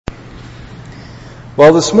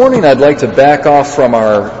Well, this morning I'd like to back off from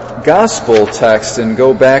our gospel text and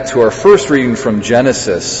go back to our first reading from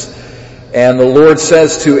Genesis. And the Lord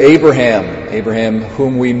says to Abraham,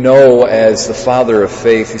 whom we know as the father of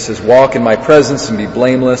faith, he says, "Walk in my presence and be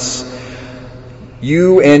blameless.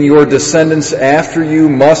 You and your descendants after you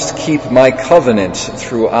must keep my covenant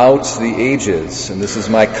throughout the ages. And this is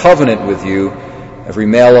my covenant with you. Every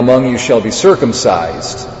male among you shall be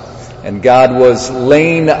circumcised." And God was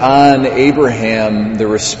laying on Abraham the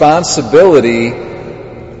responsibility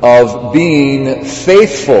of being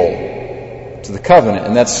faithful to the covenant.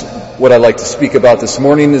 And that's what I'd like to speak about this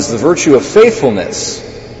morning, is the virtue of faithfulness,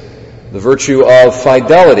 the virtue of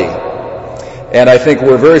fidelity. And I think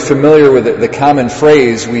we're very familiar with the common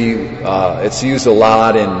phrase. It's used a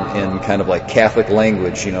lot in kind of like Catholic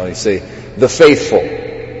language. You say the faithful.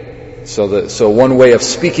 So one way of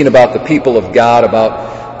speaking about the people of God, about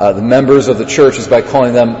the members of the church, is by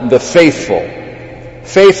calling them the faithful.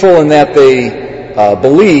 Faithful in that they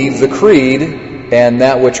believe the creed and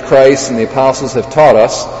that which Christ and the apostles have taught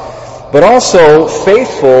us, but also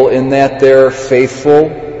faithful in that they're faithful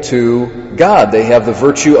to God. They have the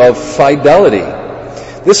virtue of fidelity.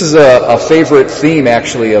 This is a favorite theme,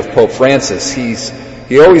 actually, of Pope Francis.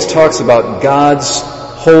 He always talks about God's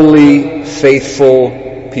holy, faithful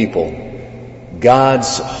people.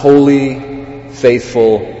 God's holy,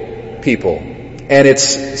 faithful people. And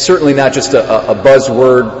it's certainly not just a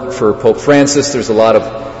buzzword for Pope Francis. There's a lot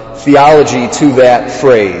of theology to that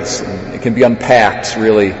phrase. It can be unpacked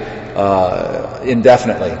really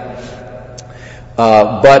indefinitely.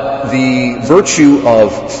 But the virtue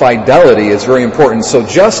of fidelity is very important. So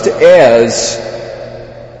just as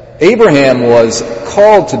Abraham was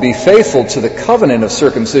called to be faithful to the covenant of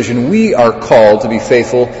circumcision, we are called to be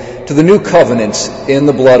faithful to the new covenant in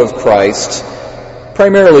the blood of Christ,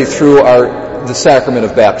 primarily through the sacrament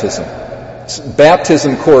of baptism.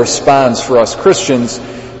 Baptism corresponds for us Christians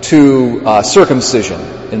to circumcision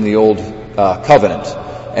in the old covenant.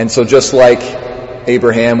 And so just like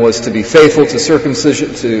Abraham was to be faithful to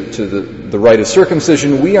circumcision, to the rite of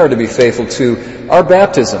circumcision, we are to be faithful to our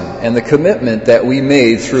baptism and the commitment that we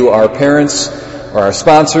made through our parents or our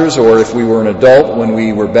sponsors, or if we were an adult when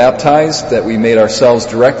we were baptized, that we made ourselves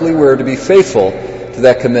directly. We're to be faithful to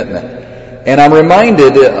that commitment. And I'm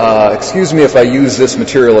reminded, excuse me if I use this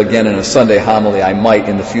material again in a Sunday homily, I might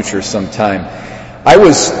in the future sometime.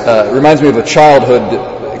 It reminds me of a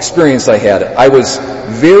childhood experience I had. I was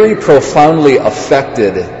very profoundly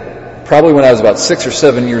affected, probably when I was about 6 or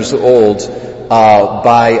 7 years old,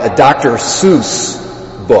 by a Dr. Seuss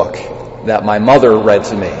book that my mother read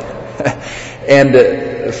to me.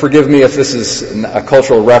 And forgive me if this is a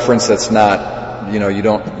cultural reference that's not,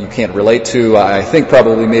 you can't relate to. I think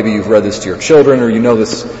probably maybe you've read this to your children, or you know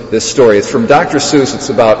this story. It's from Dr. Seuss.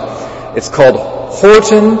 It's called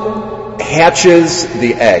Horton Hatches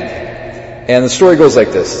the Egg. And the story goes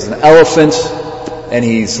like this. It's an elephant, and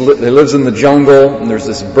he lives in the jungle, and there's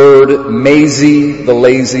this bird, Maisie, the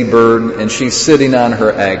lazy bird, and she's sitting on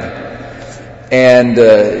her egg.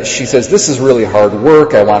 And she says, "This is really hard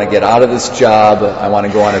work. I want to get out of this job. I want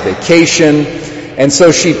to go on a vacation." And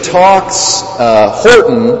so she talks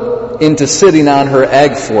Horton into sitting on her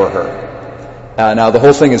egg for her. Now the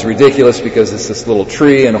whole thing is ridiculous because it's this little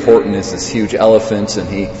tree and Horton is this huge elephant, and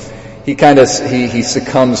he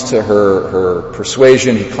succumbs to her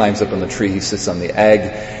persuasion. He climbs up on the tree, he sits on the egg,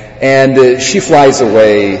 and she flies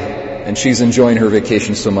away, and she's enjoying her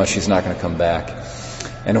vacation so much she's not going to come back.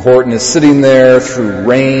 And Horton is sitting there through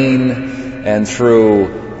rain and through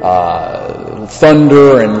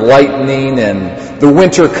thunder and lightning, and the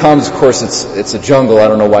winter comes. Of course, it's a jungle. I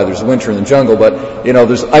don't know why there's winter in the jungle, but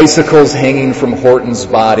there's icicles hanging from Horton's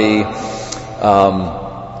body.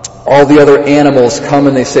 All the other animals come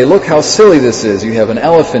and they say, "Look how silly this is. You have an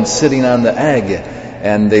elephant sitting on the egg."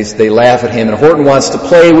 And they laugh at him, and Horton wants to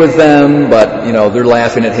play with them, but they're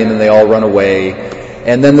laughing at him and they all run away.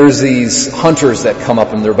 And then there's these hunters that come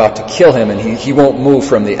up and they're about to kill him, and he won't move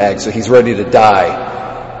from the egg, so he's ready to die.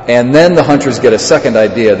 And then the hunters get a second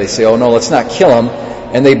idea. They say, "Oh no, let's not kill him."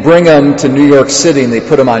 And they bring him to New York City and they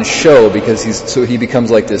put him on show because he becomes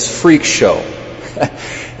like this freak show.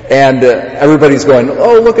 And everybody's going,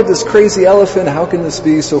 "Oh, look at this crazy elephant. How can this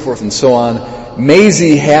be?" So forth and so on.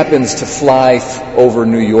 Maisie happens to fly over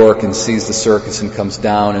New York and sees the circus and comes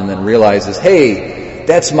down and then realizes, "Hey,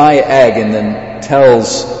 that's my egg," and then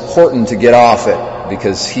tells Horton to get off it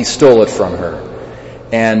because he stole it from her.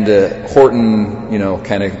 And Horton,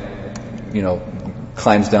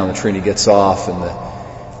 climbs down the tree and he gets off,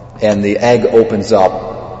 and the egg opens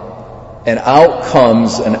up, and out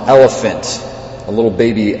comes an elephant, a little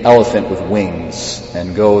baby elephant with wings,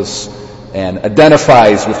 and goes and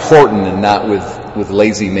identifies with Horton and not with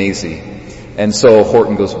lazy Maisie. And so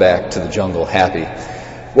Horton goes back to the jungle happy.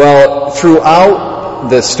 Well, throughout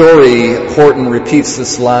the story, Horton repeats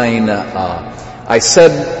this line, I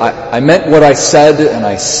meant what I said, and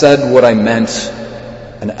I said what I meant.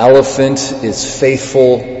 An elephant is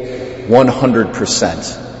faithful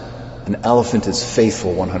 100%. An elephant is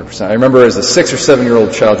faithful 100%. I remember as a 6 or 7 year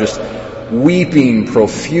old child just weeping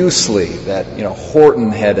profusely that,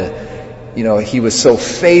 Horton he was so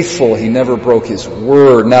faithful, he never broke his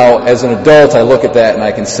word. Now, as an adult, I look at that and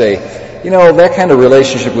I can say, that kind of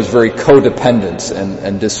relationship was very codependent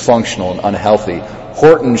and dysfunctional and unhealthy.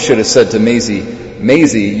 Horton should have said to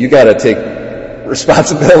Maisie, you gotta take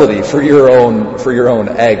responsibility for your own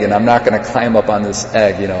egg, and I'm not gonna climb up on this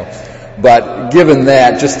egg, But given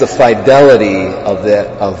that, just the fidelity of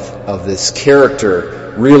this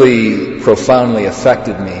character really profoundly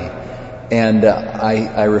affected me. And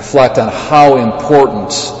I reflect on how important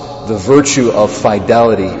the virtue of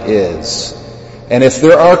fidelity is. And if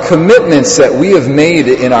there are commitments that we have made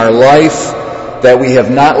in our life that we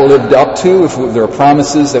have not lived up to, if there are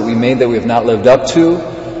promises that we made that we have not lived up to,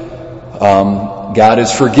 God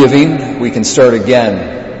is forgiving. We can start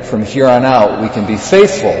again. From here on out, we can be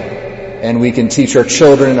faithful, and we can teach our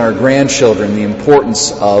children and our grandchildren the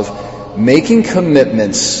importance of making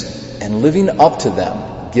commitments and living up to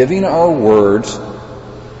them, giving our word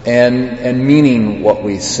and meaning what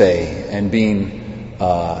we say, and being,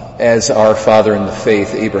 as our father in the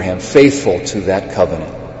faith, Abraham, faithful to that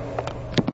covenant.